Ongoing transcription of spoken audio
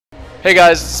Hey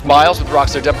guys, it's Miles with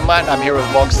Vox Diplomat, and I'm here with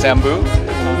Vox Sambou.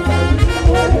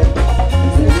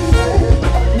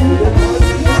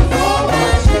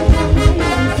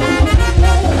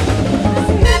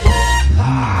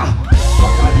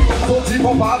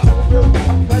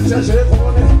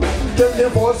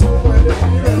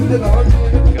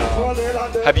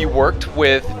 Have you worked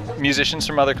with musicians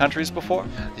from other countries before?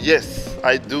 Yes,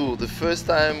 I do. The first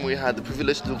time we had the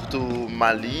privilege to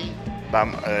Mali,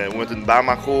 we went in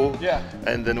Bamako,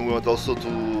 and then we went also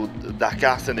to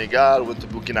Dakar, Senegal, went to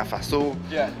Burkina Faso.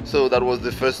 So that was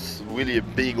the first really a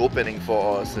big opening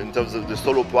for us in terms of the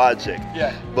solo project.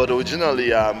 But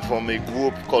originally I'm from a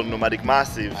group called Nomadic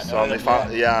Massive, so I'm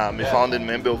a founding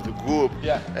member of the group,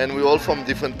 and we're all from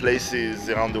different places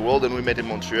around the world, and we met in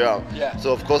Montreal.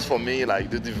 So of course for me, like,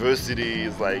 the diversity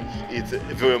is like, it's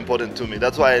very important to me.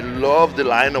 That's why I love the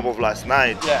lineup of last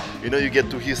night. You know, you get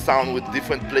to hear sound with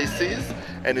different places,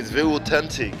 and it's very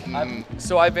authentic.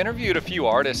 So I've interviewed a few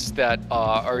artists that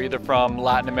are either from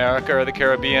Latin America or the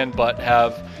Caribbean, but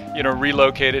have, you know,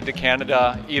 relocated to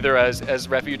Canada either as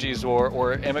refugees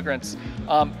or immigrants.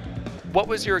 What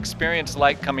was your experience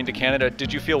like coming to Canada?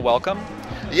 Did you feel welcome?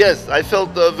 Yes, I felt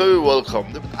very welcome.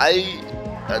 I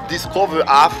discovered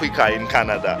Africa in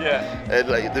Canada. And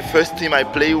like the first team I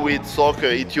play with soccer,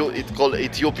 it's called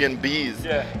Ethiopian Bees.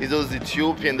 It's those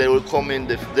Ethiopian, they will come in,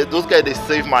 those guys, they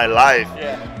saved my life.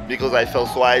 Because I felt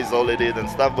so isolated and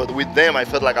stuff, but with them I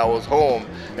felt like I was home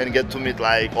and get to meet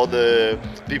like other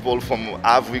people from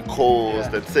Ivory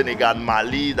Coast and Senegal,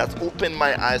 Mali. That's opened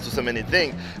my eyes to so many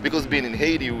things, because being in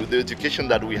Haiti with the education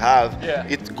that we have,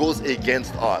 it goes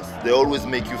against us. They always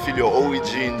make you feel your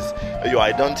origins, your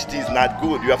identity is not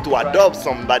good. You have to adopt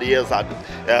somebody else's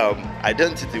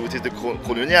identity, which is the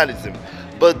colonialism.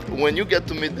 But when you get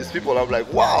to meet these people, I'm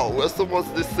like, wow, we're so much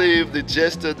the same, the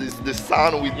gesture, the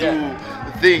sound we do,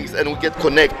 things, and we get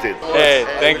connected. Hey,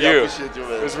 thank you.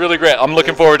 It was really great. I'm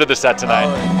looking forward to the set tonight.